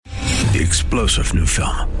The explosive new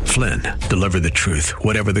film, Flynn, Deliver the Truth,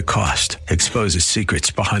 Whatever the Cost, exposes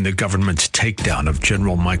secrets behind the government's takedown of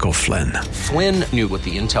General Michael Flynn. Flynn knew what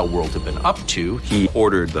the intel world had been up to. He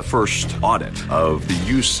ordered the first audit of the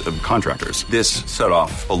use of contractors. This set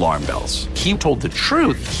off alarm bells. He told the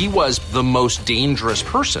truth. He was the most dangerous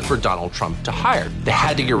person for Donald Trump to hire. They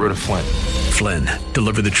had to get rid of Flynn. Flynn,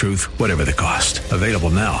 Deliver the Truth, Whatever the Cost. Available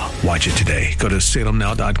now. Watch it today. Go to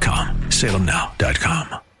salemnow.com.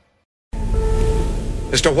 salemnow.com.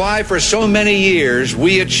 As to why for so many years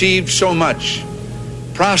we achieved so much,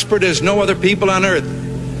 prospered as no other people on earth,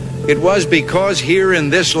 it was because here in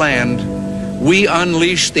this land we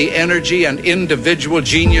unleashed the energy and individual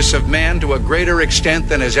genius of man to a greater extent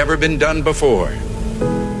than has ever been done before.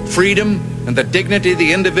 Freedom and the dignity of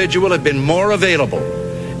the individual have been more available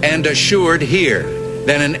and assured here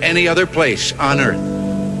than in any other place on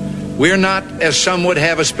earth. We're not, as some would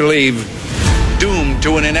have us believe, doomed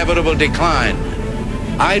to an inevitable decline.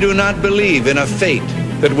 I do not believe in a fate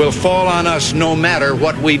that will fall on us no matter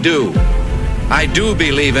what we do. I do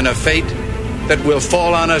believe in a fate that will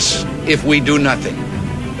fall on us if we do nothing.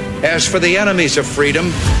 As for the enemies of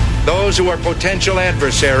freedom, those who are potential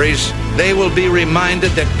adversaries, they will be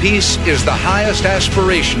reminded that peace is the highest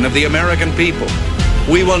aspiration of the American people.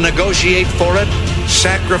 We will negotiate for it,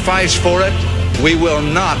 sacrifice for it. We will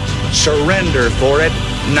not surrender for it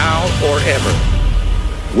now or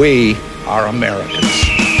ever. We are Americans.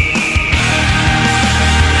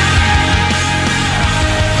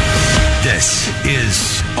 This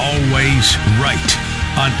is Always Right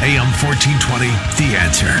on AM 1420, The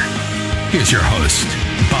Answer. Here's your host,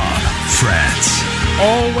 Bob Frantz.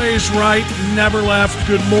 Always right, never left.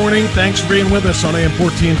 Good morning. Thanks for being with us on AM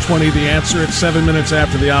 1420, The Answer. It's 7 minutes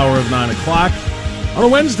after the hour of 9 o'clock on a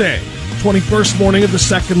Wednesday, 21st morning of the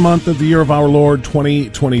second month of the year of our Lord,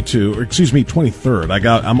 2022. Or excuse me,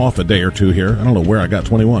 23rd. I'm off a day or two here. I don't know where I got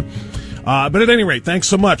 21. But at any rate, thanks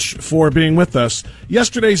so much for being with us.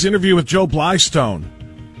 Yesterday's interview with Joe Blystone,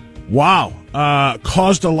 wow,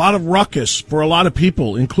 caused a lot of ruckus for a lot of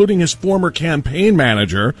people, including his former campaign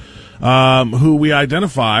manager, who we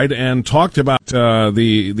identified and talked about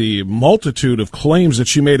the multitude of claims that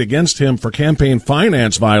she made against him for campaign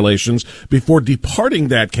finance violations before departing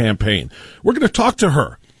that campaign. We're going to talk to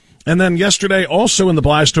her. And then yesterday, also in the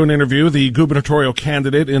Blystone interview, the gubernatorial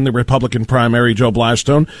candidate in the Republican primary, Joe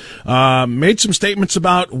Blystone, made some statements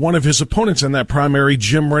about one of his opponents in that primary,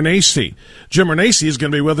 Jim Renacci. Jim Renacci is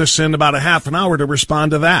going to be with us in about a half an hour to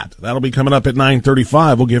respond to that. That'll be coming up at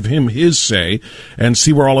 9:35. We'll give him his say and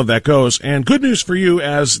see where all of that goes. And good news for you,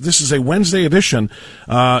 as this is a Wednesday edition.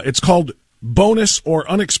 It's called Bonus or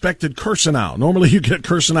Unexpected Cursonow. Normally you get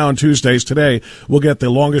Cursonow on Tuesdays. Today we'll get the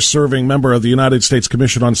longest-serving member of the United States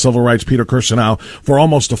Commission on Civil Rights, Peter Cursonow, for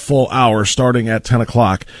almost a full hour starting at 10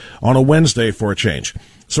 o'clock on a Wednesday for a change.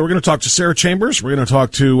 So we're going to talk to Sarah Chambers. We're going to talk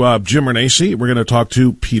to Jim Renacci. We're going to talk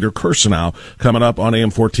to Peter Cursonow coming up on AM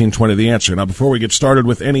 1420, The Answer. Now, before we get started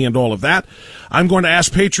with any and all of that, I'm going to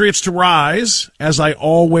ask Patriots to rise, as I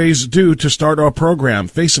always do to start our program.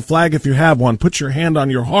 Face a flag if you have one. Put your hand on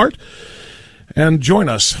your heart and join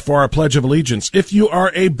us for our Pledge of Allegiance. If you are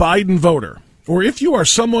a Biden voter, or if you are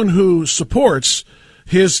someone who supports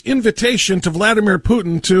his invitation to Vladimir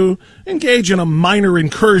Putin to engage in a minor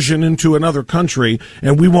incursion into another country,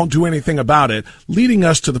 and we won't do anything about it, leading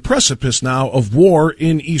us to the precipice now of war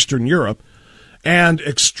in Eastern Europe and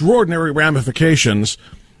extraordinary ramifications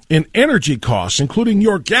in energy costs, including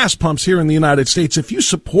your gas pumps here in the United States. If you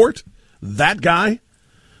support that guy,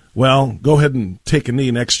 well, go ahead and take a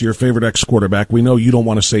knee next to your favorite ex-quarterback. We know you don't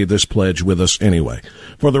want to say this pledge with us anyway.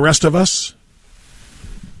 For the rest of us,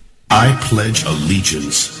 I pledge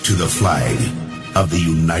allegiance to the flag of the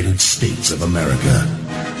United States of America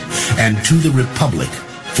and to the republic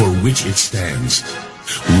for which it stands,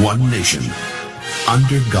 one nation,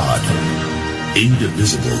 under God,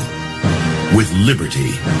 indivisible, with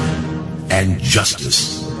liberty and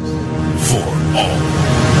justice for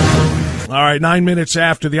all. All right, 9 minutes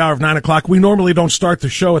after the hour of 9 o'clock. We normally don't start the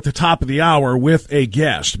show at the top of the hour with a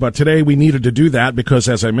guest, but today we needed to do that because,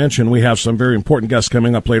 as I mentioned, we have some very important guests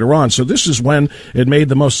coming up later on. So this is when it made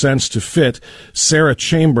the most sense to fit Sarah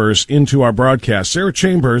Chambers into our broadcast. Sarah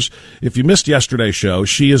Chambers, if you missed yesterday's show,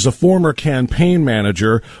 she is a former campaign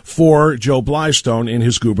manager for Joe Blystone in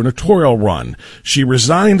his gubernatorial run. She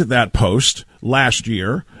resigned that post last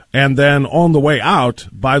year And then on the way out,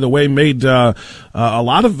 by the way, made a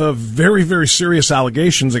lot of very, very serious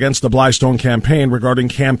allegations against the Blystone campaign regarding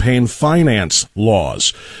campaign finance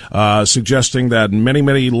laws, suggesting that many,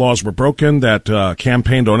 many laws were broken, that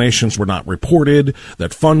campaign donations were not reported,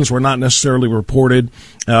 that funds were not necessarily reported.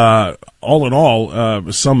 All in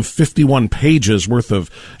all, some 51 pages worth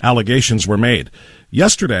of allegations were made.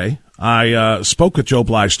 Yesterday, I spoke with Joe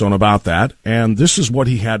Blystone about that, and this is what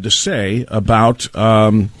he had to say about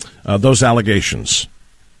those allegations.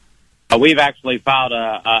 We've actually filed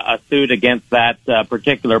a suit against that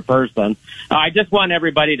particular person. I just want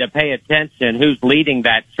everybody to pay attention who's leading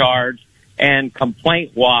that charge and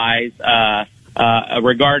complaint-wise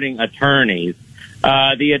regarding attorneys.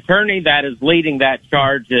 The attorney that is leading that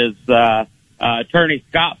charge is Attorney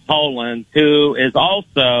Scott Poland, who is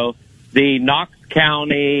also the Knox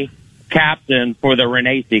County captain for the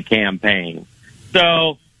Renacci campaign.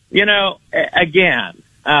 So, again,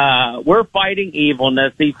 we're fighting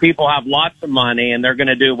evilness. These people have lots of money, and they're going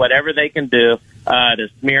to do whatever they can do to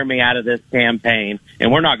smear me out of this campaign,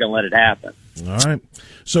 and we're not going to let it happen. All right.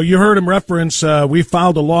 So you heard him reference, we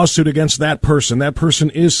filed a lawsuit against that person. That person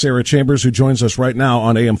is Sarah Chambers, who joins us right now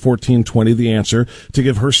on AM 1420, The Answer, to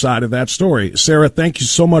give her side of that story. Sarah, thank you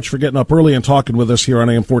so much for getting up early and talking with us here on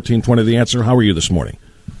AM 1420, The Answer. How are you this morning?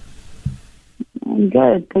 I'm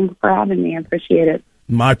good. Thanks for having me. I appreciate it.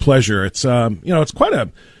 My pleasure. It's it's quite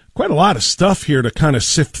a lot of stuff here to kind of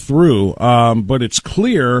sift through, but it's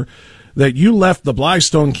clear that you left the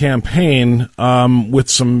Blystone campaign with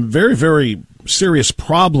some very, very serious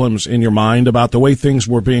problems in your mind about the way things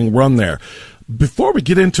were being run there. Before we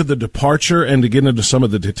get into the departure and to get into some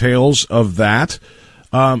of the details of that,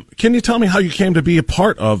 can you tell me how you came to be a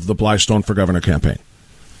part of the Blystone for Governor campaign?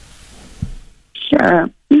 Sure.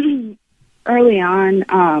 Early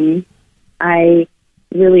on, I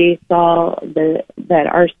really saw that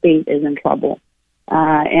our state is in trouble,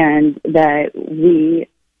 and that we,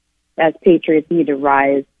 as patriots, need to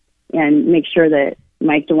rise and make sure that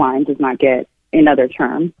Mike DeWine does not get another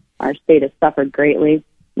term. Our state has suffered greatly.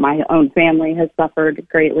 My own family has suffered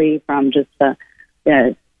greatly from just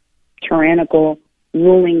the tyrannical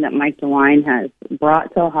ruling that Mike DeWine has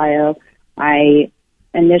brought to Ohio. I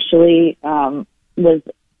initially was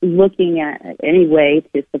looking at any way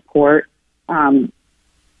to support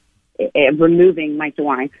removing Mike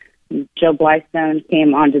DeWine. Joe Blystone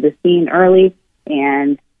came onto the scene early,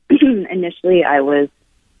 and initially I was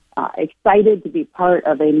excited to be part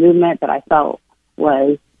of a movement that I felt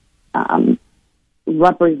was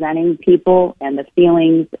representing people and the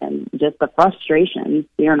feelings and just the frustrations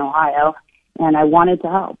here in Ohio, and I wanted to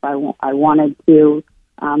help. I wanted to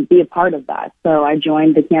be a part of that. So I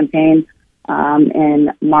joined the campaign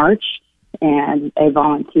in March and a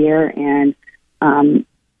volunteer, and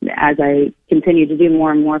as I continued to do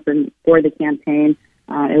more and more for the campaign,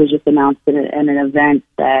 it was just announced at an event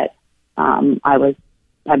that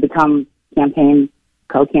I'd become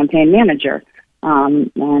co-campaign manager.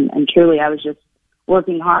 And truly I was just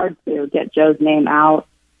working hard to get Joe's name out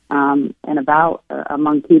and about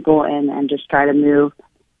among people and just try to move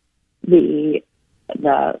the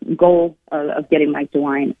goal of getting Mike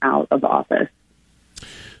DeWine out of office.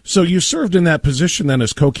 So you served in that position then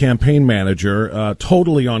as co-campaign manager,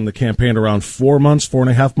 totally on the campaign around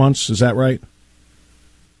 4.5 months. Is that right?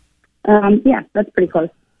 Yeah, that's pretty close.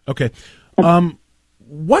 Okay.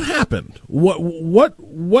 What happened? When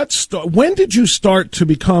did you start to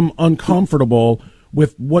become uncomfortable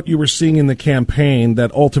with what you were seeing in the campaign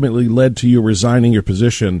that ultimately led to you resigning your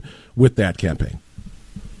position with that campaign?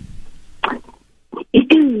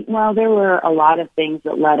 Well, there were a lot of things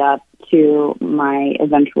that led up to my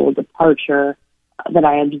eventual departure that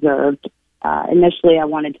I observed. Initially, I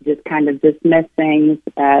wanted to just kind of dismiss things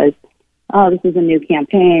as, oh, this is a new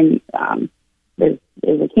campaign. There's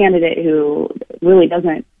a candidate who really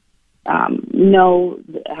doesn't know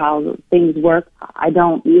how things work. I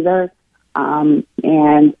don't either.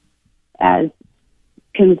 And as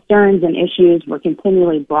concerns and issues were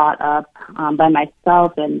continually brought up by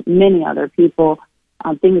myself and many other people,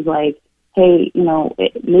 things like, hey,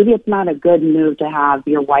 maybe it's not a good move to have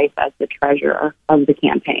your wife as the treasurer of the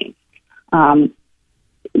campaign.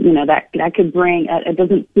 That could bring, it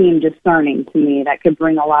doesn't seem discerning to me. That could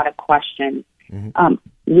bring a lot of questions. Mm-hmm.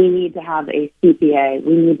 We need to have a CPA.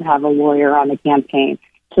 We need to have a lawyer on the campaign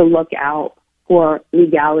to look out for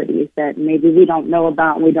legalities that maybe we don't know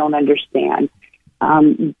about and we don't understand.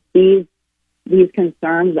 These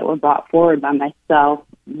concerns that were brought forward by myself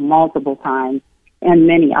multiple times and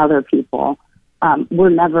many other people were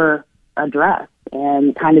never addressed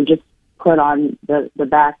and kind of just put on the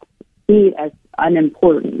back seat as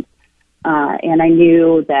unimportant. And I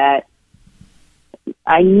knew that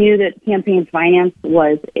campaign finance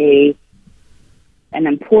was an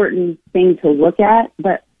important thing to look at,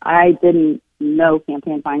 but I didn't know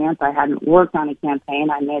campaign finance. I hadn't worked on a campaign.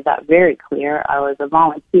 I made that very clear. I was a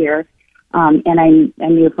volunteer, and I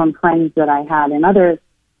knew from friends that I had in other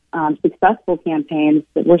successful campaigns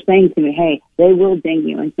that were saying to me, hey, they will ding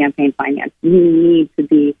you in campaign finance. You need to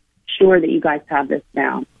be sure that you guys have this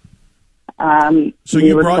down. So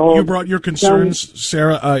you brought your concerns,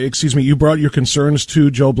 Sarah, you brought your concerns to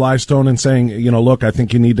Joe Blystone and saying, look, I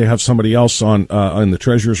think you need to have somebody else on in the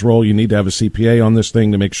treasurer's role. You need to have a CPA on this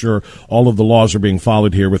thing to make sure all of the laws are being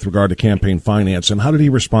followed here with regard to campaign finance. And how did he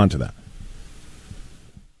respond to that?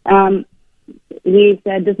 He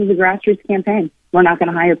said, this is a grassroots campaign. We're not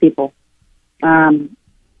going to hire people.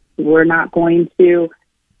 We're not going to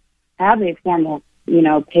have a formal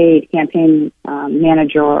paid campaign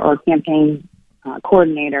manager or campaign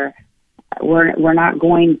coordinator. We're not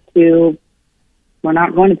going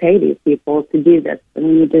to pay these people to do this. And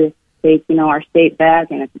we need to take our state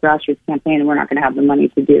back, and it's a grassroots campaign, and we're not going to have the money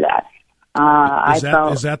to do that.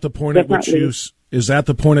 Is that the point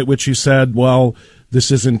at which you said, well, this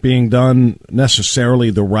isn't being done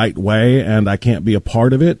necessarily the right way, and I can't be a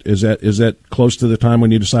part of it? Is that close to the time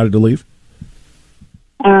when you decided to leave?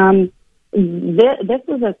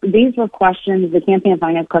 These were questions. The campaign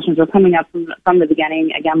finance questions were coming up from the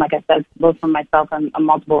beginning. Again, like I said, both from myself and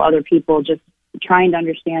multiple other people, just trying to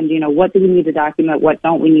understand, what do we need to document? What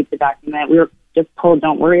don't we need to document? We were just told,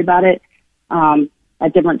 don't worry about it.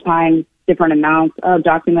 At different times, different amounts of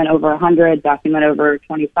document over 100, document over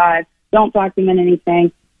 25. Don't document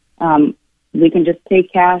anything. We can just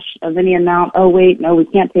take cash of any amount. Oh, wait, no, we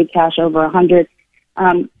can't take cash over 100.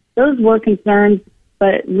 Those were concerns.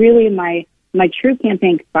 But really, my true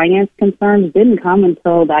campaign finance concerns didn't come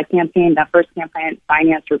until that first campaign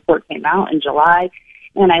finance report came out in July.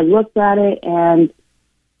 And I looked at it, and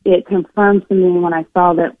it confirmed to me when I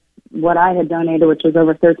saw that what I had donated, which was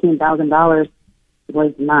over $13,000,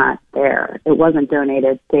 was not there. It wasn't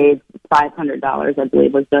donated. Save $500, I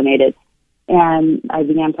believe, was donated. And I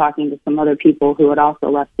began talking to some other people who had also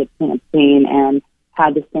left the campaign and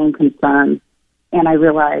had the same concerns. And I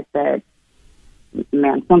realized that,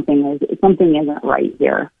 man, something isn't right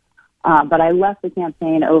here. But I left the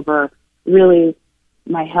campaign over really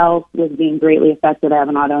my health was being greatly affected. I have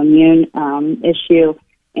an autoimmune issue,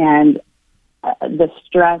 and the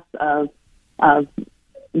stress of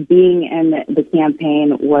being in the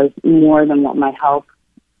campaign was more than what my health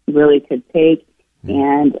really could take.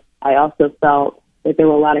 And I also felt that there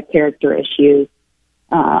were a lot of character issues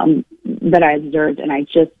that I observed, and I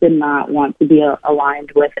just did not want to be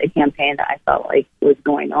aligned with a campaign that I felt like was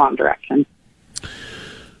going the wrong direction.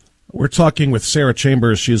 We're talking with Sarah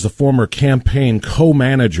Chambers. She is the former campaign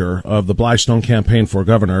co-manager of the Blystone campaign for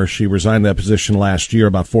governor. She resigned that position last year,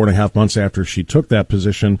 about 4.5 months after she took that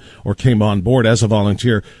position or came on board as a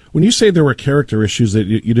volunteer. When you say there were character issues that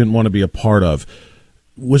you didn't want to be a part of,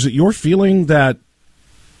 was it your feeling that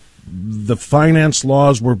the finance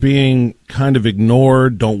laws were being kind of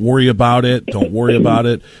ignored? Don't worry about it. Don't worry about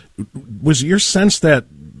it. Was it your sense that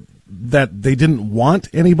they didn't want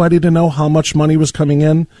anybody to know how much money was coming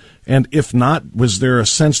in? And if not, was there a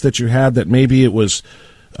sense that you had that maybe it was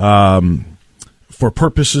for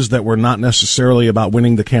purposes that were not necessarily about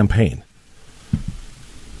winning the campaign?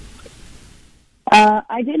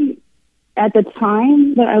 I didn't. At the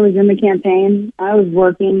time that I was in the campaign, I was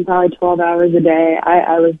working probably 12 hours a day.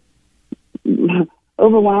 I was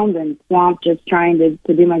overwhelmed and swamped just trying to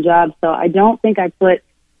do my job. So I don't think I put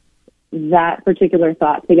that particular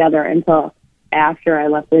thought together until after I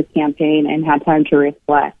left this campaign and had time to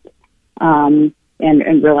reflect and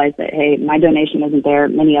realize that, hey, my donation isn't there.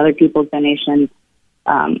 Many other people's donation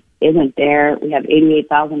isn't there. We have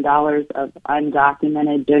 $88,000 of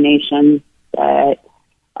undocumented donations that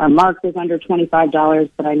are marked as under $25,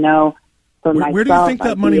 but I know for myself... Where do you think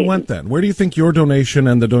that money went then? Where do you think your donation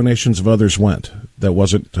and the donations of others went that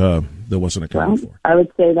wasn't accounted for? I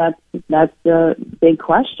would say that's the big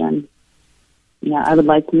question. Yeah, I would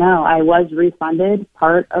like to know. I was refunded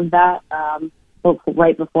part of that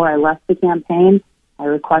right before I left the campaign. I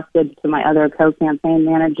requested to my other co-campaign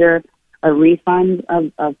manager a refund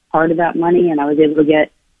of part of that money, and I was able to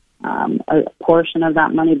get a portion of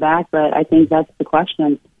that money back. But I think that's the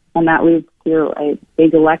question, and that leads to a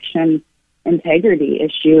big election integrity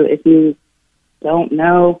issue if you don't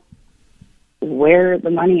know where the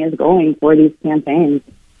money is going for these campaigns.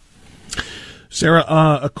 Sarah,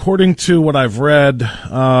 according to what I've read,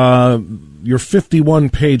 your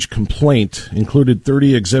 51-page complaint included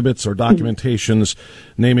 30 exhibits or documentations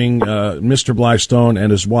naming Mr. Blystone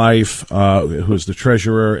and his wife, who is the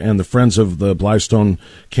treasurer, and the Friends of the Blystone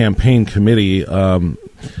Campaign Committee.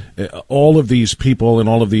 All of these people and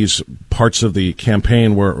all of these parts of the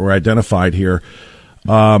campaign were identified here.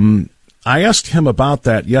 I asked him about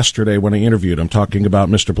that yesterday when I interviewed him, talking about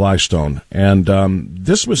Mr. Blystone, and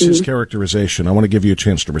this was his characterization. I want to give you a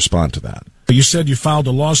chance to respond to that. You said you filed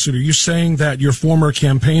a lawsuit. Are you saying that your former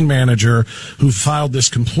campaign manager who filed this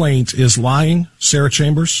complaint is lying, Sarah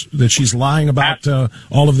Chambers, that she's lying about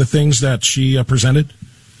all of the things that she presented?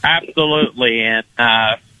 Absolutely, and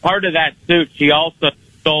part of that suit, she also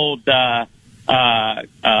sold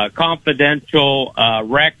confidential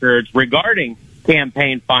records regarding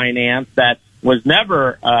campaign finance that was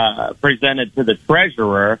never presented to the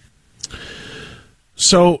treasurer.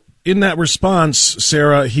 So in that response,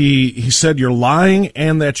 Sarah, he said you're lying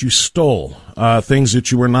and that you stole things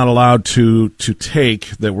that you were not allowed to take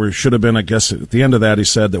that should have been, I guess, at the end of that, he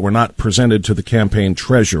said that were not presented to the campaign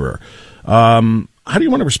treasurer. How do you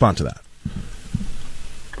want to respond to that?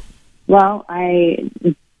 Well, I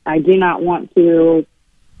do not want to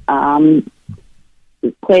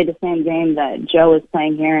play the same game that Joe is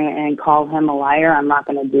playing here and call him a liar. I'm not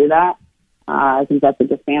going to do that. I think that's a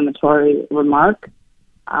defamatory remark.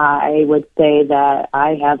 I would say that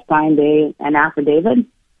I have signed an affidavit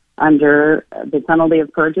under the penalty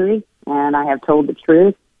of perjury, and I have told the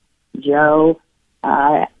truth. Joe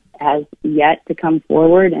has yet to come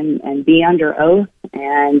forward and be under oath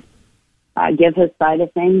and give his side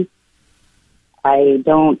of things. I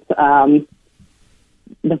don't...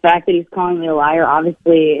 the fact that he's calling me a liar,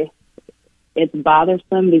 obviously, it's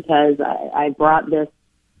bothersome because I brought this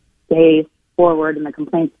case forward and the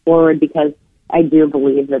complaints forward because I do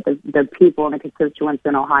believe that the people and the constituents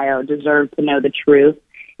in Ohio deserve to know the truth,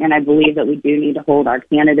 and I believe that we do need to hold our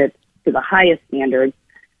candidates to the highest standards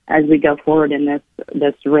as we go forward in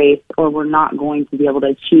this race, or we're not going to be able to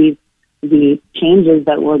achieve the changes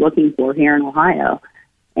that we're looking for here in Ohio.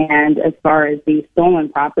 And as far as the stolen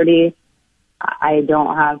property, I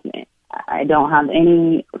don't have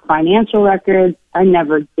any financial records. I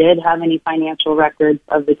never did have any financial records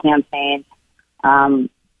of the campaign.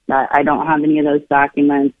 I don't have any of those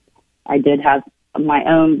documents. I did have my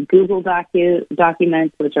own Google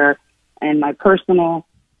documents, which are in my personal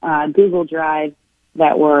Google Drive,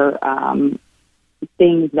 that were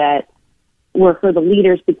things that were for the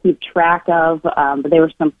leaders to keep track of, but they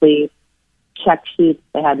were simply check sheets.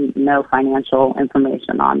 They had no financial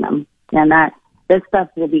information on them. And this stuff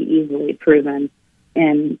will be easily proven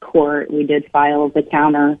in court. We did file the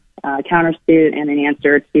counter suit and an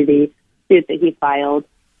answer to the suit that he filed,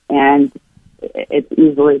 and it's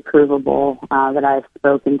easily provable that I've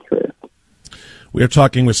spoken truth. We are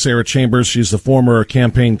talking with Sarah Chambers. She's the former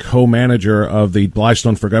campaign co-manager of the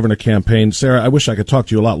Blystone for Governor campaign. Sarah, I wish I could talk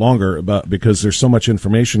to you a lot longer because there's so much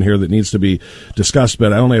information here that needs to be discussed,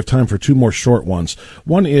 but I only have time for two more short ones.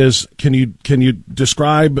 One is, can you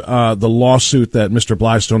describe the lawsuit that Mr.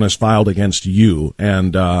 Blystone has filed against you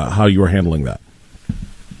and how you are handling that?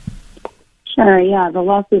 Sure, yeah. The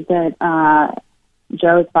lawsuit that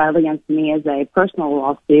Joe has filed against me is a personal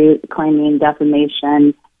lawsuit claiming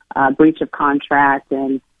defamation, breach of contract,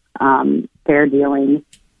 and fair dealing.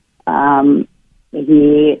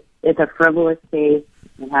 It's a frivolous case.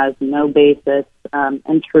 It has no basis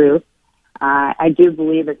in truth. I do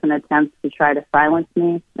believe it's an attempt to try to silence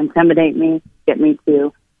me, intimidate me, get me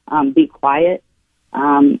to be quiet.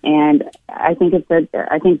 And I think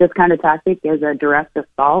this kind of tactic is a direct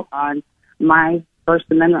assault on my First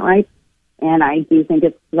Amendment rights, and I do think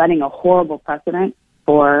it's setting a horrible precedent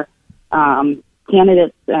for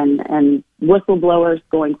candidates and whistleblowers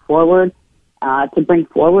going forward to bring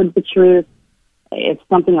forward the truth. If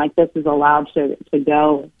something like this is allowed to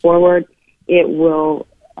go forward, it will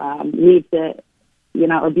lead to,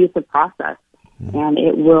 abusive process, and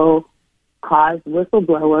it will cause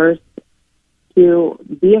whistleblowers to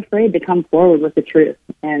be afraid to come forward with the truth,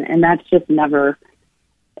 and that's just never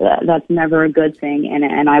a good thing,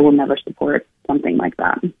 and I will never support something like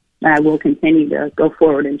that. And I will continue to go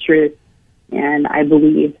forward in truth. And I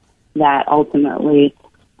believe that ultimately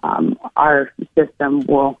our system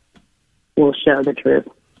will show the truth.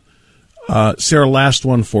 Sarah, last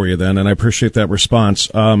one for you then, and I appreciate that response.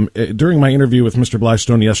 During my interview with Mr.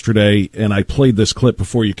 Blystone yesterday, and I played this clip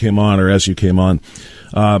before you came on or as you came on,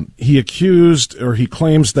 he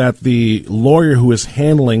claims that the lawyer who is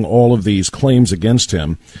handling all of these claims against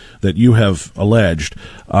him that you have alleged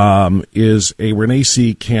is a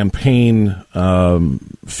Renacci campaign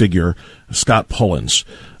figure Scott Pullins.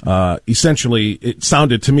 Essentially, it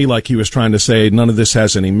sounded to me like he was trying to say none of this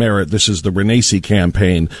has any merit. This is the Renacci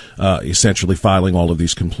campaign, essentially filing all of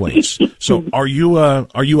these complaints. So, are you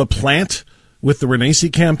a plant with the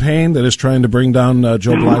Renacci campaign that is trying to bring down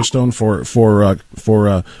Joe Blystone for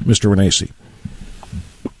Mr. Renacci?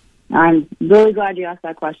 I'm really glad you asked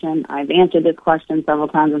that question. I've answered this question several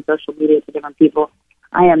times on social media to different people.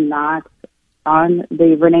 I am not on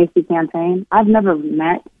the Renacci campaign. I've never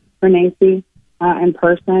met Renacci in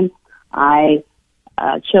person. I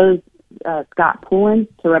chose Scott Pullins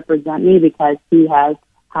to represent me because he has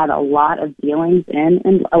had a lot of dealings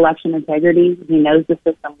in election integrity. He knows the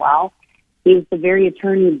system well. He's the very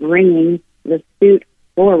attorney bringing the suit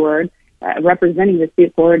forward, representing the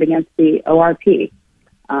suit forward against the ORP.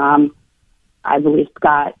 I believe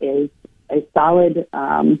Scott is a solid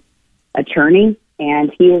attorney,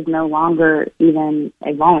 and he is no longer even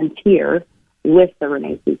a volunteer with the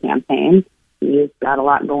Renacci campaign. He's got a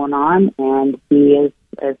lot going on, and he is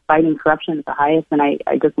fighting corruption at the highest. And I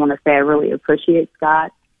just want to say I really appreciate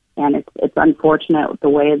Scott, and it's unfortunate the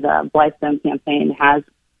way the Blystone campaign has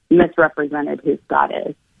misrepresented who Scott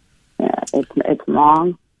is. It's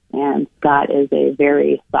wrong, and Scott is a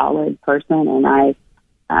very solid person, and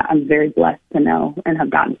I'm very blessed to know and have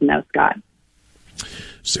gotten to know Scott.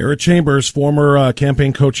 Sarah Chambers, former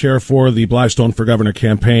campaign co-chair for the Blystone for Governor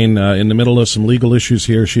campaign, in the middle of some legal issues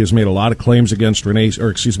here. She has made a lot of claims against against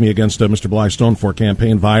Mr. Blystone for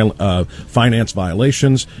campaign finance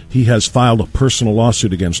violations. He has filed a personal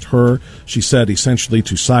lawsuit against her. She said essentially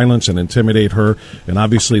to silence and intimidate her. And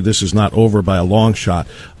obviously this is not over by a long shot.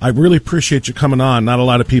 I really appreciate you coming on. Not a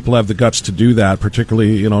lot of people have the guts to do that,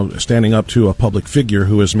 particularly, standing up to a public figure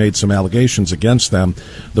who has made some allegations against them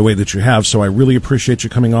the way that you have. So I really appreciate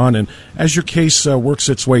you coming on, and as your case works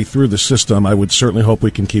its way through the system, I would certainly hope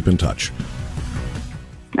we can keep in touch.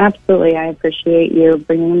 Absolutely. I appreciate you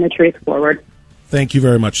bringing the truth forward. Thank you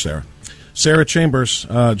very much, Sarah. Sarah Chambers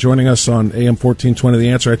joining us on AM 1420 The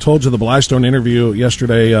Answer. I told you the Blystone interview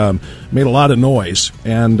yesterday made a lot of noise,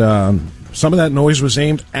 and some of that noise was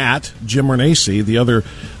aimed at Jim Renacci, the other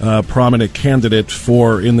prominent candidate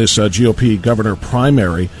in this GOP governor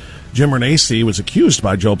primary. Jim Renacci was accused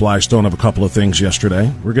by Joe Blystone of a couple of things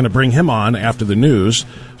yesterday. We're going to bring him on after the news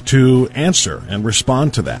to answer and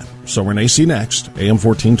respond to that. So Renacci next, AM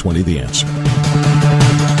 1420, The Answer.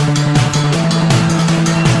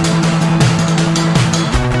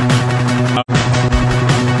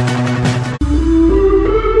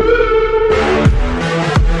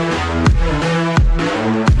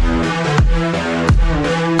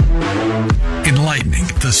 Enlightening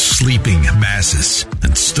the sleeping masses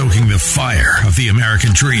and stoking the fire of the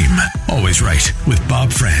American dream. Always right with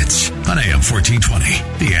Bob France on AM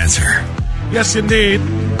 1420. The Answer. Yes, indeed.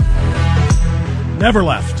 Never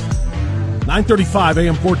left. 9:35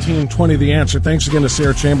 AM 1420. The Answer. Thanks again to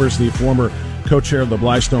Sarah Chambers, the former co-chair of the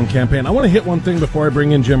Blystone campaign. I want to hit one thing before I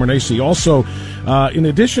bring in Jim Renacci. Also, in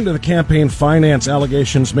addition to the campaign finance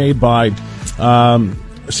allegations made by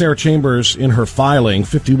Sarah Chambers in her filing,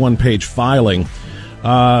 51-page filing,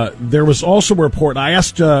 there was also a report. I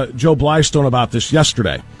asked Joe Blystone about this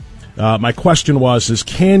yesterday. My question was,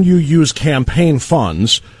 can you use campaign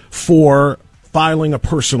funds for filing a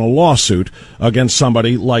personal lawsuit against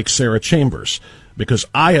somebody like Sarah Chambers? Because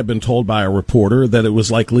I have been told by a reporter that it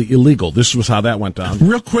was likely illegal. This was how that went down.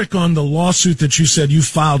 Real quick on the lawsuit that you said you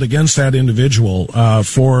filed against that individual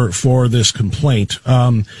for this complaint.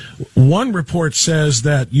 One report says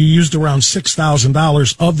that you used around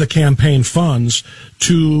 $6,000 of the campaign funds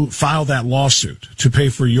to file that lawsuit, to pay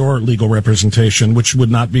for your legal representation, which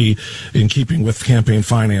would not be in keeping with campaign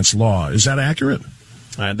finance law. Is that accurate?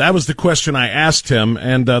 That was the question I asked him,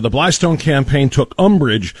 and the Blystone campaign took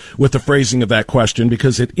umbrage with the phrasing of that question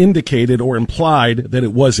because it indicated or implied that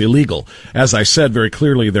it was illegal. As I said very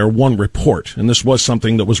clearly, their one report, and this was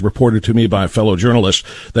something that was reported to me by a fellow journalist,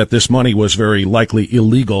 that this money was very likely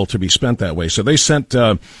illegal to be spent that way. So they sent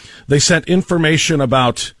information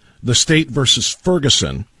about the State versus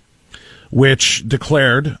Ferguson, which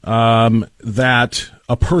declared that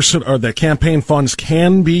a person or that campaign funds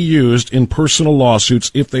can be used in personal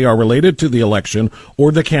lawsuits if they are related to the election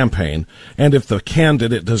or the campaign, and if the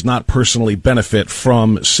candidate does not personally benefit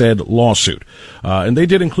from said lawsuit. And they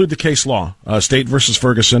did include the case law, State versus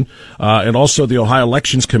Ferguson, and also the Ohio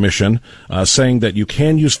Elections Commission, saying that you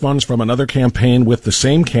can use funds from another campaign with the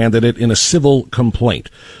same candidate in a civil complaint.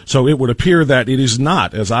 So it would appear that it is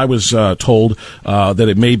not, as I was told, that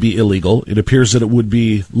it may be illegal. It appears that it would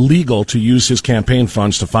be legal to use his campaign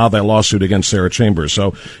funds to file that lawsuit against Sarah Chambers.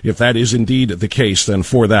 So if that is indeed the case, then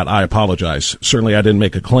for that I apologize. Certainly I didn't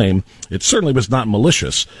make a claim. It certainly was not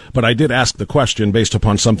malicious, but I did ask the question based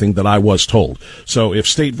upon something that I was told. So if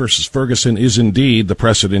State versus Ferguson is indeed the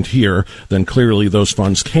precedent here, then clearly those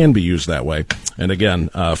funds can be used that way. And again,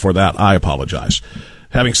 for that I apologize.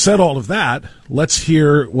 Having said all of that, let's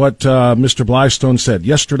hear what Mr. Blystone said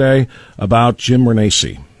yesterday about Jim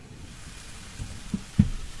Renacci.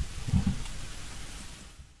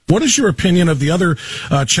 What is your opinion of the other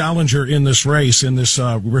challenger in this race, in this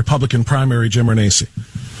Republican primary, Jim Renacci?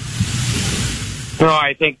 So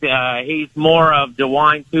I think he's more of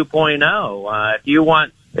DeWine 2.0.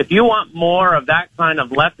 If you want more of that kind of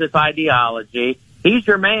leftist ideology, he's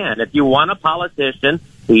your man. If you want a politician,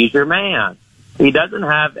 he's your man. He doesn't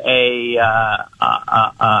have a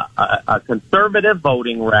conservative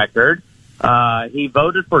voting record. He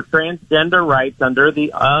voted for transgender rights under the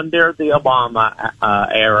Obama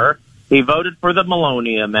era. He voted for the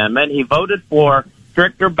Maloney Amendment. He voted for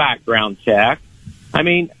stricter background checks. I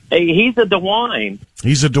mean, he's a DeWine.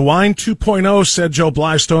 He's a DeWine 2.0, said Joe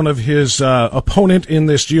Blystone of his opponent in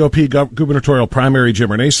this GOP gubernatorial primary, Jim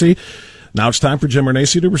Renacci. Now it's time for Jim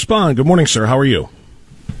Renacci to respond. Good morning, sir. How are you?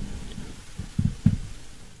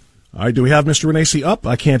 All right, do we have Mr. Renacci up?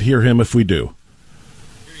 I can't hear him if we do.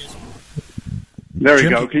 There we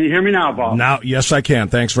Jim, go. Can you hear me now, Bob? Now, yes, I can.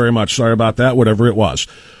 Thanks very much. Sorry about that, whatever it was.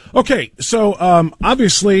 Okay, so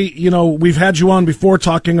obviously, we've had you on before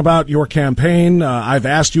talking about your campaign. I've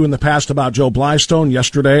asked you in the past about Joe Blystone.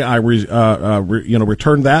 Yesterday, I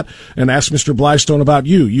returned that and asked Mr. Blystone about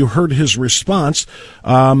you. You heard his response.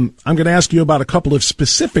 I'm going to ask you about a couple of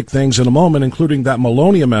specific things in a moment, including that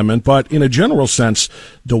Maloney Amendment. But in a general sense,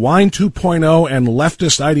 DeWine 2.0 and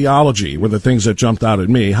leftist ideology were the things that jumped out at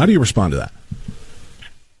me. How do you respond to that?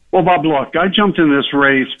 Well, Bob, look, I jumped in this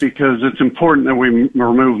race because it's important that we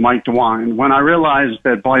remove Mike DeWine. When I realized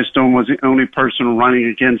that Blystone was the only person running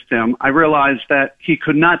against him, I realized that he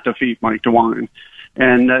could not defeat Mike DeWine.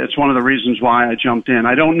 And it's one of the reasons why I jumped in.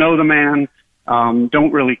 I don't know the man,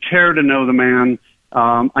 don't really care to know the man.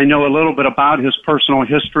 I know a little bit about his personal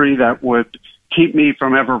history that would keep me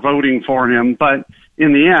from ever voting for him. But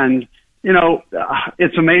in the end,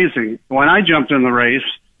 it's amazing. When I jumped in the race,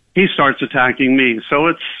 he starts attacking me. So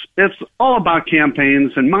it's all about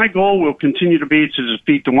campaigns, and my goal will continue to be to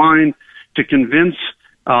defeat DeWine, to convince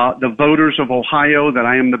the voters of Ohio that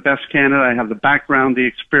I am the best candidate. I have the background, the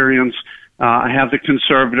experience. I have the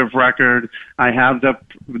conservative record. I have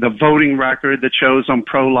the voting record that shows I'm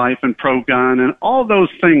pro-life and pro-gun, and all those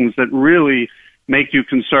things that really make you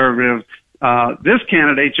conservative. This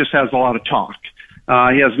candidate just has a lot of talk.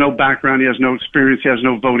 He has no background, he has no experience, he has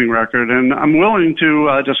no voting record, and I'm willing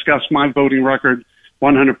to discuss my voting record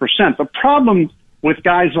 100%. The problem with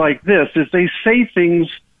guys like this is they say things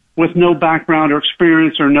with no background or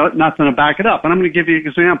experience or nothing to back it up. And I'm going to give you an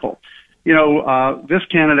example. This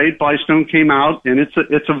candidate, Blystone, came out, and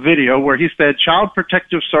it's a video where he said Child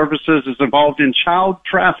Protective Services is involved in child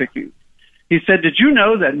trafficking. He said, did you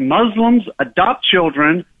know that Muslims adopt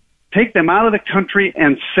children, take them out of the country,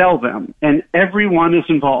 and sell them, and everyone is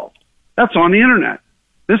involved? That's on the internet.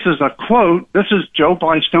 This is a quote. This is Joe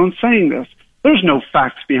Blystone saying this. There's no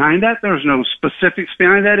facts behind that. There's no specifics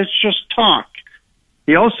behind that. It's just talk.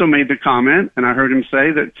 He also made the comment, and I heard him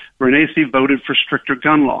say, that Renacci voted for stricter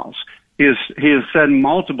gun laws. He has said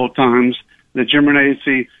multiple times that Jim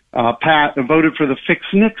Renacci voted for the Fix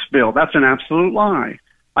NICS bill. That's an absolute lie.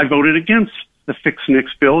 I voted against the Fix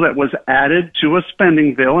NICS bill that was added to a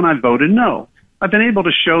spending bill, and I voted no. I've been able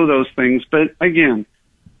to show those things, but again,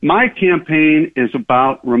 my campaign is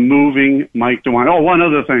about removing Mike DeWine. Oh, one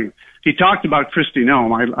other thing. He talked about Kristi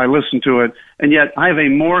Noem. I listened to it, and yet I have a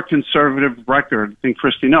more conservative record than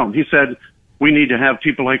Kristi Noem. He said, we need to have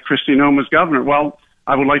people like Kristi Noem as governor. Well,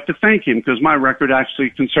 I would like to thank him, because my record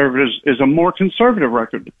actually is a more conservative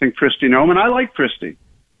record than Kristi Noem, and I like Kristi.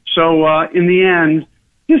 So in the end,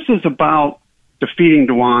 this is about defeating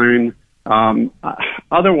DeWine.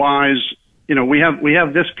 Otherwise, we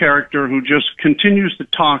have this character who just continues to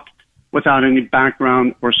talk without any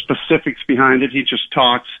background or specifics behind it. He just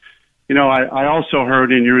talks. I also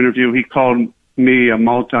heard in your interview he called me a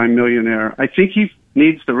multimillionaire. I think he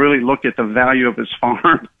needs to really look at the value of his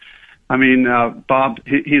farm. I mean, Bob,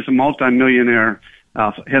 he's a multimillionaire,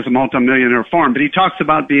 has a multimillionaire farm, but he talks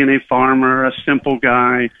about being a farmer, a simple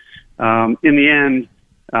guy. In the end,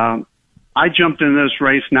 I jumped in this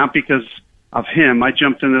race not because of him. I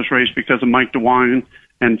jumped in this race because of Mike DeWine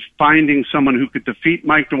and finding someone who could defeat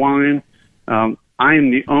Mike DeWine. I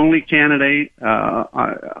am the only candidate.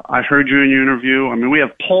 I heard you in your interview. I mean, we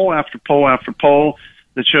have poll after poll after poll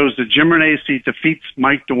that shows that Jim Renacci defeats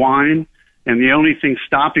Mike DeWine, and the only thing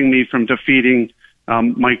stopping me from defeating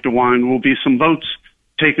Mike DeWine will be some votes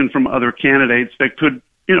taken from other candidates that could,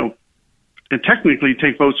 and technically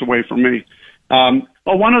take votes away from me.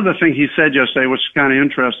 One other thing he said yesterday, which is kind of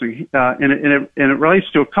interesting, and it relates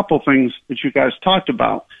to a couple things that you guys talked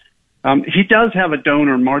about. He does have a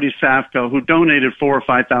donor, Marty Safko, who donated $4,000 or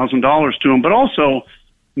 $5,000 to him, but also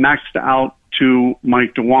maxed out to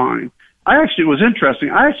Mike DeWine. It was interesting.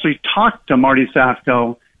 I actually talked to Marty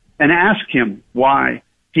Safko and asked him why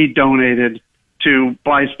he donated to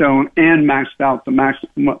Blystone and maxed out the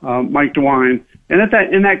Mike DeWine. And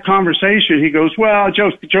in that conversation, he goes, "Well,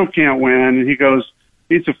 Joe can't win." And he goes,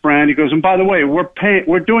 "He's a friend." He goes, "And by the way,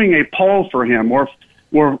 we're doing a poll for him.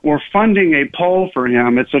 We're funding a poll for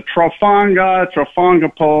him. It's a Trafalgar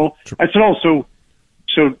poll." I said, "Oh, so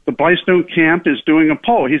the Blystone camp is doing a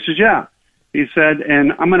poll?" He says, "Yeah." He said,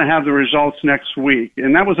 "And I'm going to have the results next week."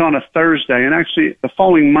 And that was on a Thursday. And actually, the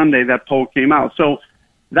following Monday, that poll came out. So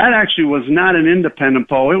that actually was not an independent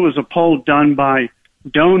poll. It was a poll done by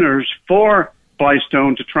donors for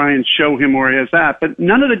Blystone to try and show him where he is at. But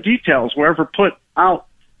none of the details were ever put out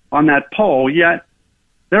on that poll, yet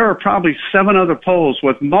there are probably 7 other polls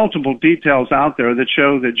with multiple details out there that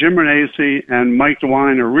show that Jim Renacci and Mike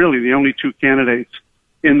DeWine are really the only 2 candidates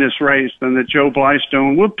in this race, and that Joe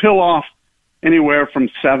Blystone will peel off anywhere from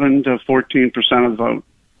 7 to 14% of the vote.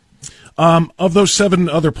 Of those 7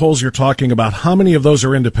 other polls you're talking about, how many of those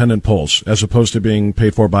are independent polls as opposed to being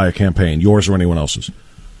paid for by a campaign, yours or anyone else's?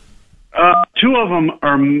 2 of them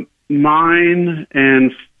are mine,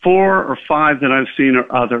 and 4 or 5 that I've seen are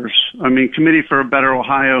others. I mean, Committee for a Better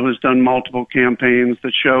Ohio has done multiple campaigns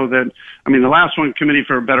that show that, the last one Committee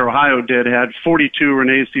for a Better Ohio did had 42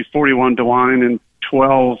 Renacci, 41 DeWine, and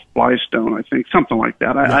 12 Blystone, I think, something like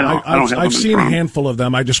that. I've seen a handful of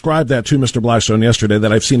them. I described that to Mr. Blystone yesterday,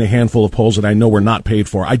 that I've seen a handful of polls that I know were not paid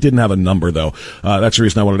for. I didn't have a number, though. That's the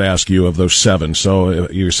reason I wanted to ask you of those 7. So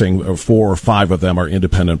you're saying 4 or 5 of them are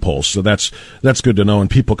independent polls. So that's good to know, and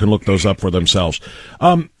people can look those up for themselves.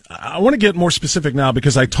 I want to get more specific now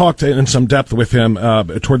because I talked in some depth with him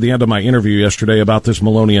toward the end of my interview yesterday about this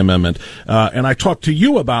Maloney Amendment. And I talked to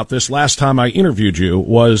you about this last time I interviewed you,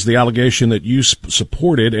 was the allegation that you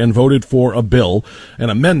supported and voted for a bill, an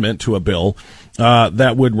amendment to a bill,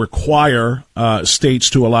 that would require states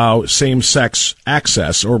to allow same-sex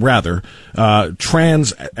access, or rather,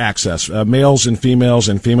 trans access, males and females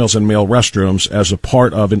and male restrooms as a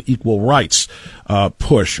part of an equal rights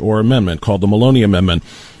push or amendment called the Maloney Amendment.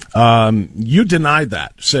 You denied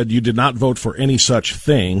that, said you did not vote for any such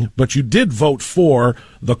thing, but you did vote for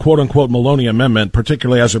the quote-unquote Maloney Amendment,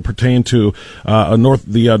 particularly as it pertained to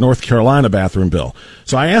the North Carolina bathroom bill.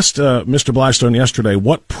 So I asked Mr. Blystone yesterday,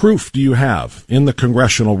 what proof do you have in the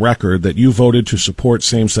congressional record that you voted to support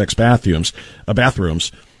same-sex bathrooms?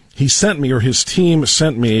 He sent me, or his team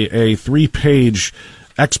sent me, a 3-page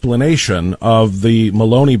explanation of the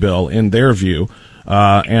Maloney bill in their view,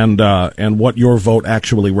 and what your vote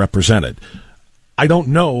actually represented. I don't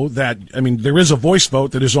know that, there is a voice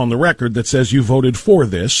vote that is on the record that says you voted for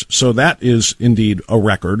this, so that is indeed a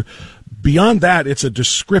record. Beyond that, it's a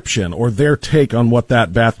description or their take on what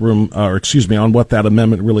that on what that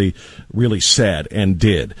amendment really said and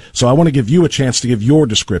did. So I want to give you a chance to give your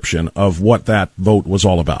description of what that vote was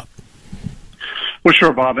all about. Well,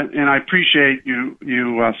 sure, Bob, and I appreciate you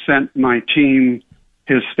sent my team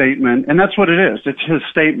his statement, and that's what it is. It's his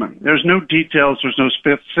statement. There's no details, there's no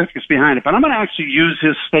specifics behind it, but I'm going to actually use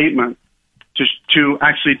his statement to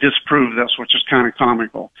actually disprove this, which is kind of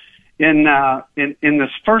comical. In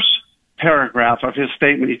this first paragraph of his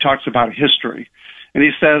statement, he talks about history, and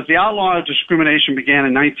he says, the outlaw of discrimination began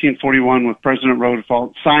in 1941 with President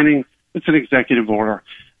Roosevelt signing, it's an executive order,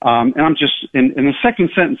 and I'm just, in the second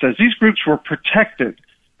sentence says, these groups were protected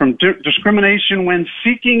from discrimination when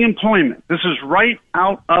seeking employment. This is right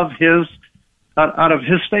out of his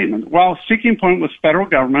statement. While seeking employment with federal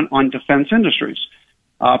government on defense industries,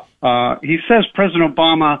 he says President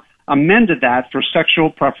Obama amended that for sexual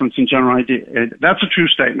preference and general ID. That's a true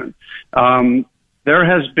statement. There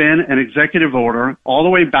has been an executive order all the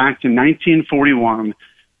way back to 1941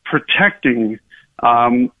 protecting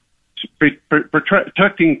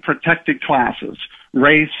protected classes,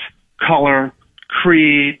 race, color,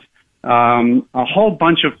 creed, a whole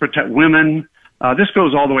bunch of women. This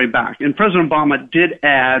goes all the way back. And President Obama did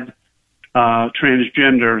add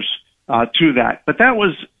transgenders to that. But that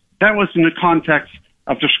was in the context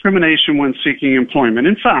of discrimination when seeking employment.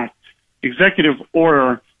 In fact, Executive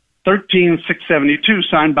Order 13672,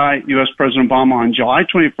 signed by U.S. President Obama on July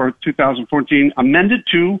 21st, 2014, amended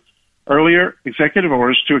to earlier executive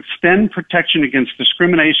orders to extend protection against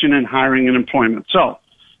discrimination in hiring and employment. So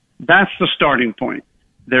that's the starting point.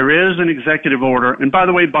 There is an executive order. And by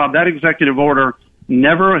the way, Bob, that executive order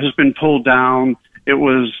never has been pulled down. It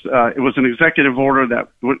was an executive order that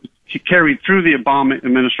carried through the Obama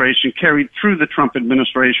administration, carried through the Trump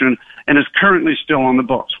administration, and is currently still on the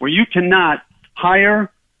books, where you cannot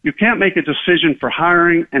you can't make a decision for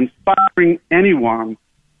hiring and firing anyone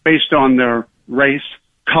based on their race,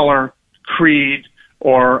 color, creed,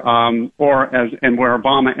 or where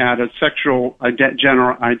Obama added sexual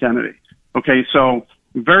gender identity. Okay, so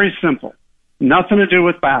very simple. Nothing to do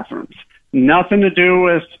with bathrooms. Nothing to do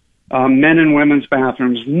with men and women's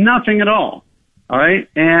bathrooms. Nothing at all. All right,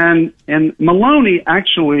 and Maloney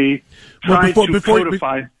actually tried to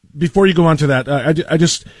codify. Before you go on to that,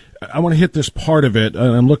 I want to hit this part of it.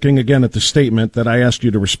 I'm looking again at the statement that I asked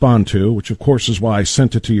you to respond to, which of course is why I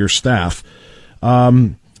sent it to your staff.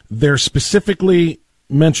 They're specifically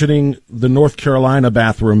mentioning the North Carolina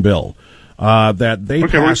bathroom bill. That they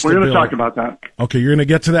passed. We're going to bill. Talk about that. Okay, you're going to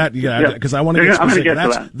get to that, because I want to get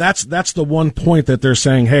specific. That's the one point that they're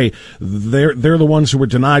saying. Hey, they're the ones who were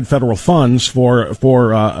denied federal funds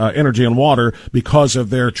for energy and water because of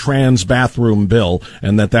their trans bathroom bill,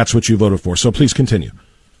 and that's what you voted for. So please continue.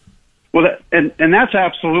 Well, and that's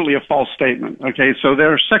absolutely a false statement. Okay, so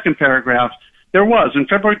their second paragraph, there was in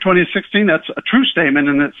February 2016. That's a true statement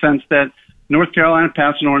in the sense that North Carolina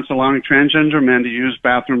passed an ordinance allowing transgender men to use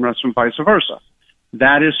bathroom restrooms and vice versa.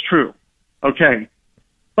 That is true. Okay.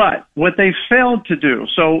 But what they failed to do,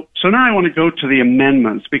 so now I want to go to the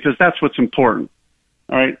amendments because that's what's important.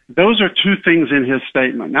 All right. Those are two things in his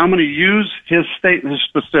statement. Now I'm going to use his statement, his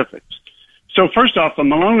specifics. So first off, the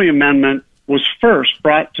Maloney Amendment was first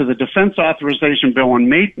brought to the Defense Authorization Bill on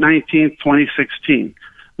May 19, 2016.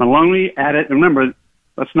 Maloney added, remember,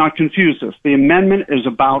 let's not confuse this. The amendment is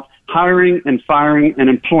about hiring and firing and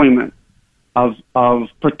employment of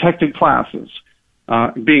protected classes,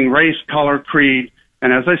 being race, color, creed,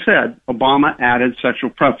 and as I said, Obama added sexual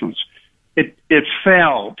preference. It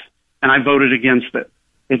failed, and I voted against it.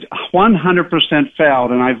 It 100%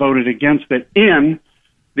 failed, and I voted against it in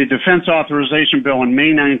the Defense Authorization Bill on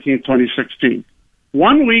May 19, 2016.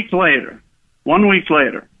 1 week later, Maloney,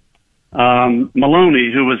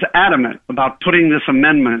 who was adamant about putting this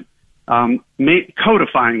amendment,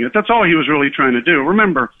 codifying it. That's all he was really trying to do.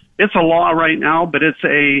 Remember, it's a law right now, but it's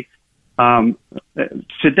today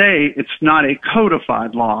it's not a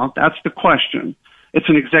codified law. That's the question. It's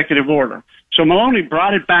an executive order. So Maloney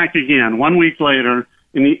brought it back again 1 week later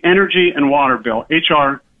in the Energy and Water Bill,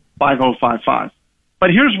 H.R. 5055. But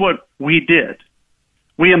here's what we did.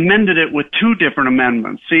 We amended it with two different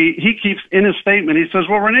amendments. See, he keeps in his statement, he says,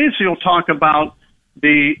 well, Renacci will talk about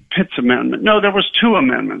the Pitts Amendment. No, there was two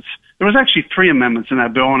amendments. There was actually three amendments in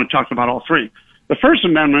that bill. I want to talk about all three. The first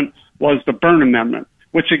amendment was the Byrne Amendment,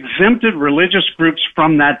 which exempted religious groups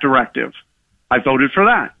from that directive. I voted for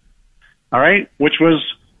that. All right, which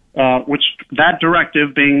that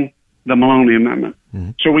directive being the Maloney Amendment.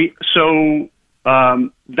 Mm-hmm. So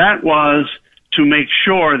that was to make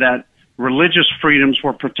sure that religious freedoms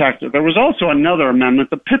were protected. There was also another amendment,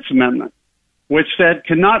 the Pitts Amendment, which said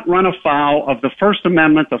cannot run afoul of the First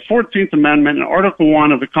Amendment, the 14th Amendment, and Article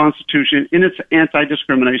 1 of the Constitution in its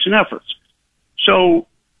anti-discrimination efforts. So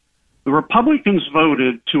the Republicans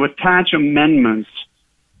voted to attach amendments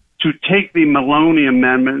to take the Maloney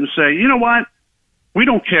Amendment and say, you know what, we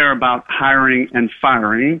don't care about hiring and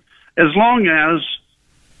firing as long as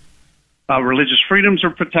religious freedoms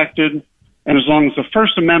are protected and as long as the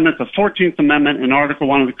First Amendment, the 14th Amendment, and Article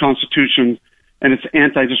 1 of the Constitution and its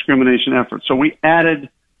anti-discrimination efforts. So we added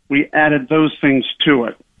those things to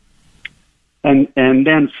it. And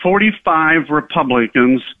then 45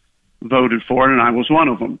 Republicans voted for it, and I was one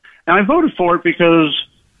of them. And I voted for it because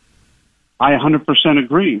I 100%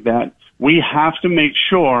 agree that we have to make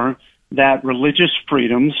sure that religious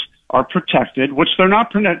freedoms are protected, which they're not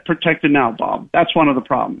protected now, Bob. That's one of the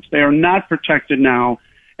problems. They are not protected now,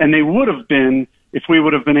 and they would have been if we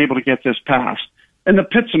would have been able to get this passed. And the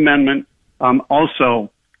Pitts Amendment also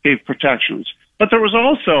gave protections. But there was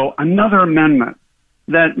also another amendment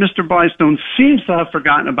that Mr. Blystone seems to have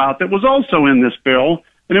forgotten about that was also in this bill,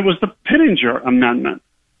 and it was the Pittenger Amendment,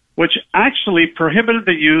 which actually prohibited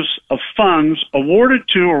the use of funds awarded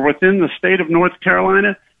to or within the state of North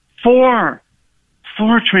Carolina for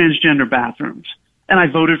transgender bathrooms. And I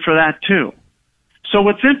voted for that too. So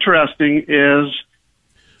what's interesting is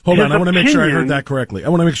Hold on, I want to make sure I heard that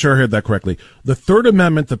correctly. The Third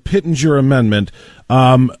Amendment, the Pittenger Amendment,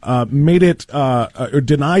 made it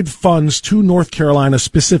denied funds to North Carolina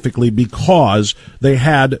specifically because they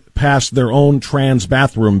had passed their own trans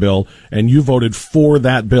bathroom bill, and you voted for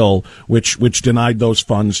that bill, which denied those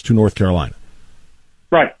funds to North Carolina.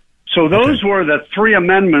 Right. So those were the three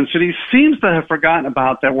amendments that he seems to have forgotten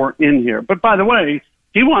about that were in here. But by the way,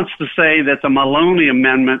 he wants to say that the Maloney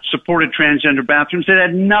Amendment supported transgender bathrooms. It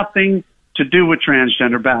had nothing to do with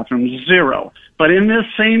transgender bathrooms, zero. But in this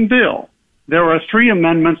same bill, there are three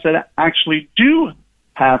amendments that actually do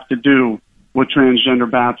have to do with transgender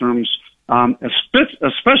bathrooms,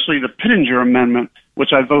 especially the Pittenger Amendment,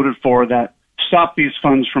 which I voted for, that stopped these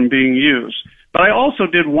funds from being used. But I also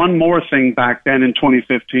did one more thing back then in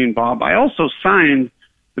 2015, Bob. I also signed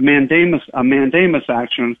the mandamus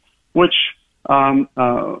action, which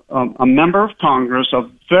a member of Congress, a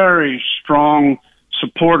very strong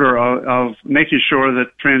supporter of making sure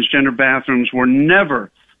that transgender bathrooms were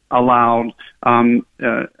never allowed,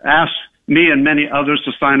 asked me and many others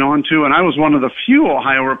to sign on to, and I was one of the few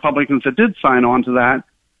Ohio Republicans that did sign on to that,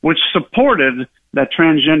 which supported that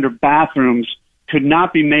transgender bathrooms could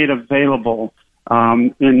not be made available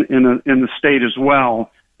in the state as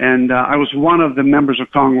well. And I was one of the members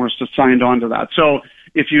of Congress that signed on to that. So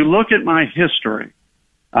if you look at my history,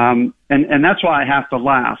 and that's why I have to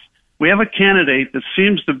laugh, we have a candidate that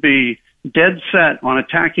seems to be dead set on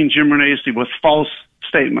attacking Jim Renacci with false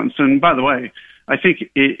statements. And by the way, I think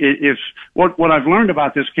if what I've learned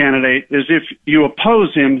about this candidate is if you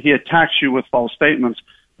oppose him, he attacks you with false statements.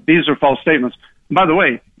 These are false statements. By the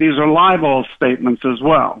way, these are libel statements as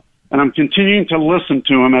well. And I'm continuing to listen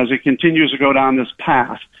to him as he continues to go down this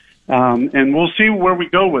path. And we'll see where we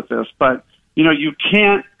go with this. But, you know, you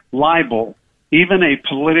can't libel even a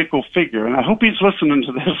political figure. And I hope he's listening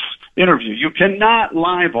to this interview. You cannot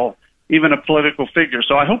libel even a political figure.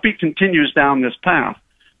 So I hope he continues down this path.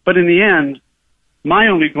 But in the end, my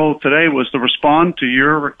only goal today was to respond to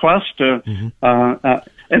your request to,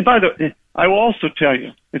 and by the way, I will also tell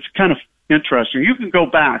you, it's kind of interesting. You can go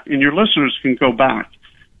back, and your listeners can go back.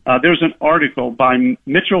 There's an article by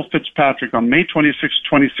Mitchell Fitzpatrick on May 26,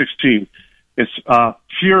 2016. It's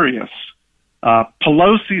furious.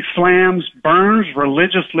 Pelosi slams Burns'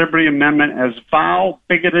 Religious Liberty Amendment as vile,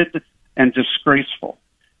 bigoted, and disgraceful.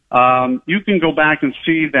 You can go back and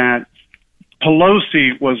see that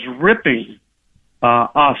Pelosi was ripping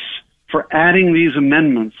us for adding these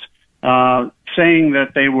amendments, saying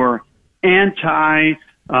that they were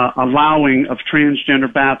allowing of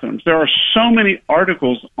transgender bathrooms. There are so many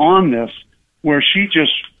articles on this where she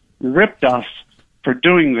just ripped us for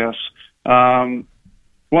doing this.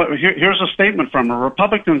 Here's a statement from her.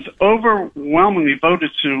 Republicans overwhelmingly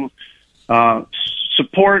voted to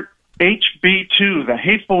support HB2, the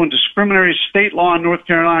hateful and discriminatory state law in North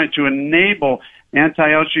Carolina to enable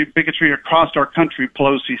anti-LGBT bigotry across our country,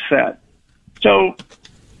 Pelosi said. So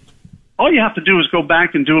all you have to do is go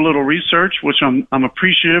back and do a little research, which I'm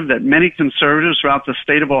appreciative that many conservatives throughout the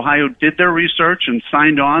state of Ohio did their research and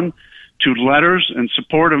signed on to letters in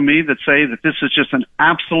support of me that say that this is just an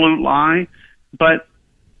absolute lie. But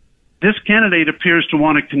this candidate appears to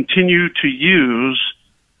want to continue to use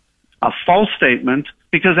a false statement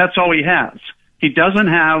because that's all he has. He doesn't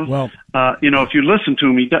have, if you listen to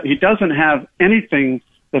him, he doesn't have anything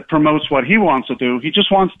that promotes what he wants to do. He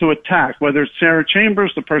just wants to attack, whether it's Sarah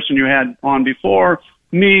Chambers, the person you had on before,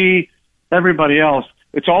 me, everybody else.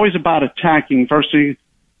 It's always about attacking. Firstly,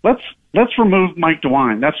 let's remove Mike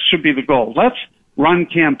DeWine. That should be the goal. Let's run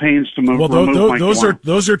campaigns to remove Mike DeWine.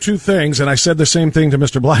 Those are two things, and I said the same thing to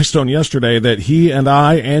Mr. Blystone yesterday that he and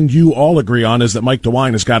I and you all agree on is that Mike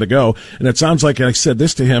DeWine has got to go. And it sounds like I said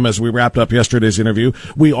this to him as we wrapped up yesterday's interview.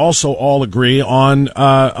 We also all agree on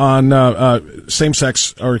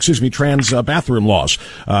trans bathroom laws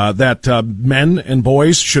that men and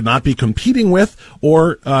boys should not be competing with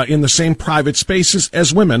or in the same private spaces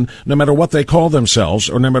as women, no matter what they call themselves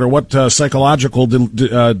or no matter what psychological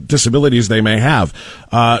disabilities they may have.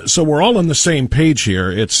 So we're all on the same page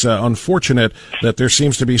here. It's unfortunate that there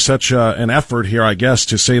seems to be such an effort here, I guess,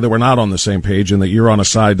 to say that we're not on the same page and that you're on a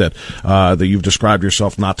side that you've described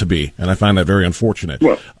yourself not to be. And I find that very unfortunate.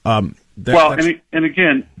 And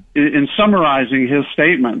again, in summarizing his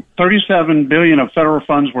statement, $37 billion of federal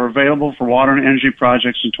funds were available for water and energy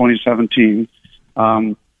projects in 2017.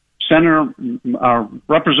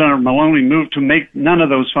 Representative Maloney moved to make none of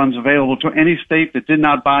those funds available to any state that did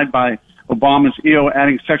not abide by Obama's EO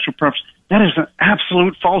adding sexual preference. That is an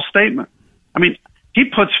absolute false statement. I mean, he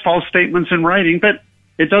puts false statements in writing, but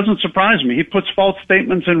it doesn't surprise me. He puts false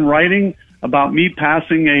statements in writing about me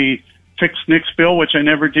passing fix Nick's bill, which I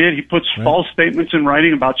never did. He puts false statements in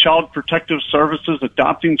writing about child protective services,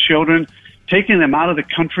 adopting children, taking them out of the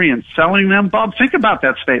country and selling them. Bob, think about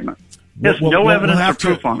that statement. There's no evidence or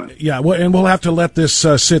proof on it. Yeah, and we'll have to let this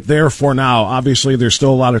sit there for now. Obviously, there's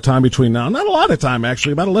still a lot of time between now. Not a lot of time,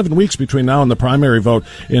 actually. About 11 weeks between now and the primary vote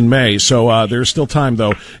in May. So there's still time,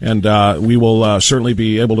 though, and we will certainly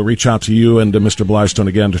be able to reach out to you and to Mr. Blystone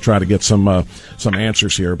again to try to get some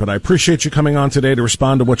answers here. But I appreciate you coming on today to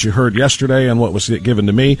respond to what you heard yesterday and what was given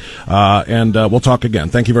to me. And we'll talk again.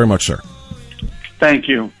 Thank you very much, sir. Thank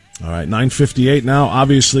you. All right, 9:58 now.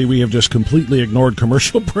 Obviously, we have just completely ignored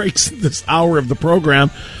commercial breaks this hour of the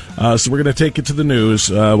program, so we're going to take it to the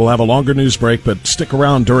news. We'll have a longer news break, but stick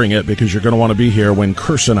around during it because you're going to want to be here when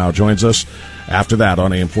Kirsanow joins us after that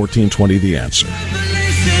on AM 1420, The Answer.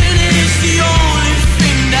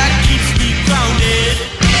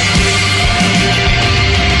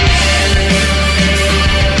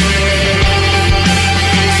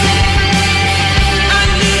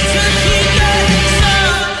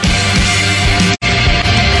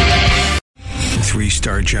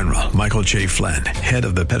 Three-star General Michael J. Flynn, head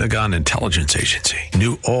of the Pentagon Intelligence Agency,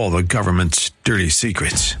 knew all the government's dirty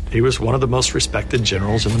secrets. He was one of the most respected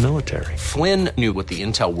generals in the military. Flynn knew what the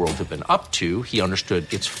intel world had been up to. He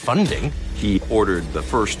understood its funding. He ordered the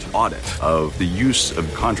first audit of the use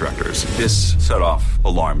of contractors. This set off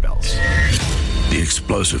alarm bells. The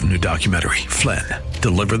explosive new documentary, Flynn,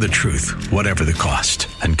 Deliver the Truth, Whatever the Cost,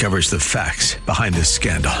 uncovers the facts behind this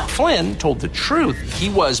scandal. Flynn told the truth. He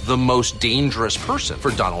was the most dangerous person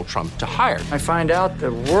for Donald Trump to hire. I find out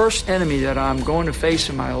the worst enemy that I'm going to face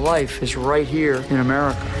in my life is right here in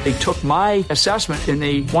America. They took my assessment and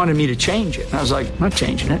they wanted me to change it. And I was like, I'm not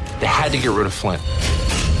changing it. They had to get rid of Flynn.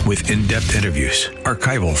 With in-depth interviews,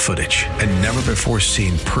 archival footage, and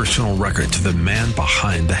never-before-seen personal records of the man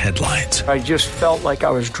behind the headlines. I just felt like I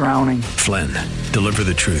was drowning. Flynn, Deliver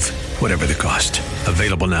the Truth, Whatever the Cost.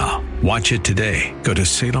 Available now. Watch it today. Go to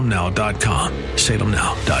salemnow.com.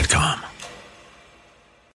 salemnow.com.